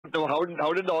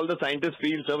how did all the scientists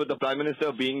feel, sir, with the Prime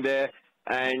Minister being there?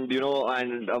 And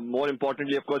more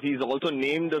importantly, of course, he's also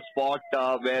named the spot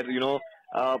where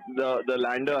the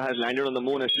lander has landed on the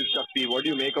moon as Shivshakti. What do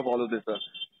you make of all of this, sir?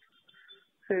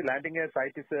 See, landing a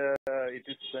site is it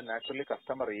is naturally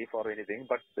customary for anything,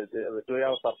 but to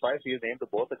our surprise, he named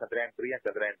both the Chandrayaan 3 and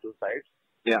Chandrayaan 2 sites.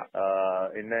 Yeah.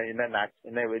 In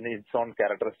its own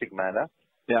characteristic manner.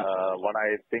 Yeah. One,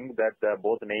 I think that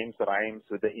both names rhymes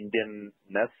with the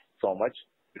Indianness so much.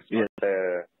 It's not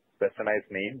a westernized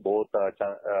name. Both the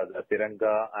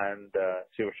Tiranga and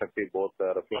Shivshakti both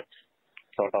reflect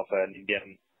sort of an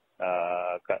Indian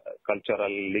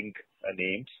cultural link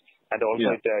names. And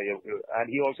also, and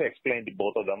he also explained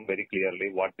both of them very clearly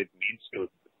what it means to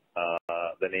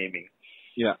the naming.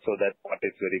 Yeah. So that part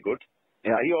is very good.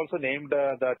 Yeah. He also named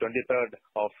the 23rd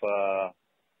of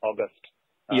August,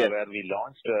 where we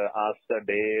launched as the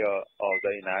day of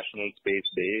the National Space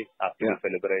Day after we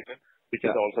celebrated, which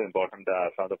is also important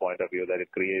from the point of view that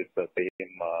it creates the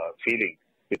same feeling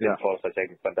for such a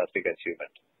fantastic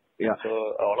achievement. Yeah. So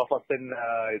all of us in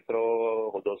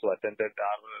ISRO, those who attended,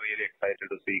 are really excited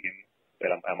to see him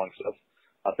amongst us.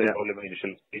 As I told him in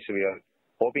initial speech, we are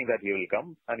hoping that he will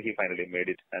come, and he finally made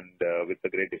it, and with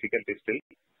the great difficulty still.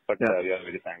 But we are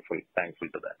very thankful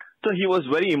to that. So he was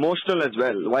very emotional as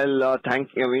well. While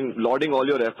lauding all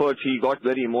your efforts, he got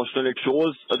very emotional. It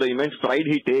shows the immense pride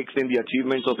he takes in the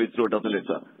achievements of ISRO, doesn't it,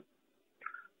 sir?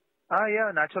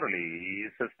 Yeah, naturally. He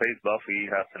is a space buff. He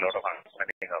has a lot of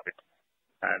understanding of it.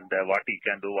 And what he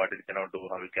can do, what he cannot do,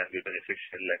 how it can be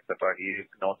beneficial, etc. He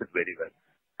knows it very well.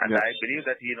 And I believe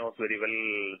that he knows very well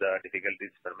the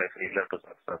difficulties from failure to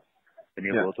success when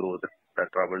you go through the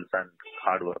troubles and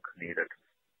hard work needed.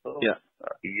 So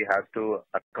he has to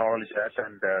acknowledge that,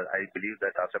 and I believe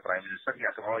that as a Prime Minister, he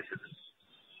acknowledges it.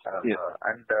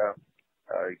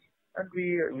 And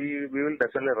we will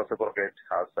definitely reciprocate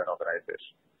as an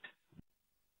organization.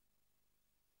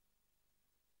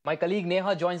 My colleague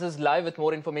Neha joins us live with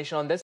more information on this.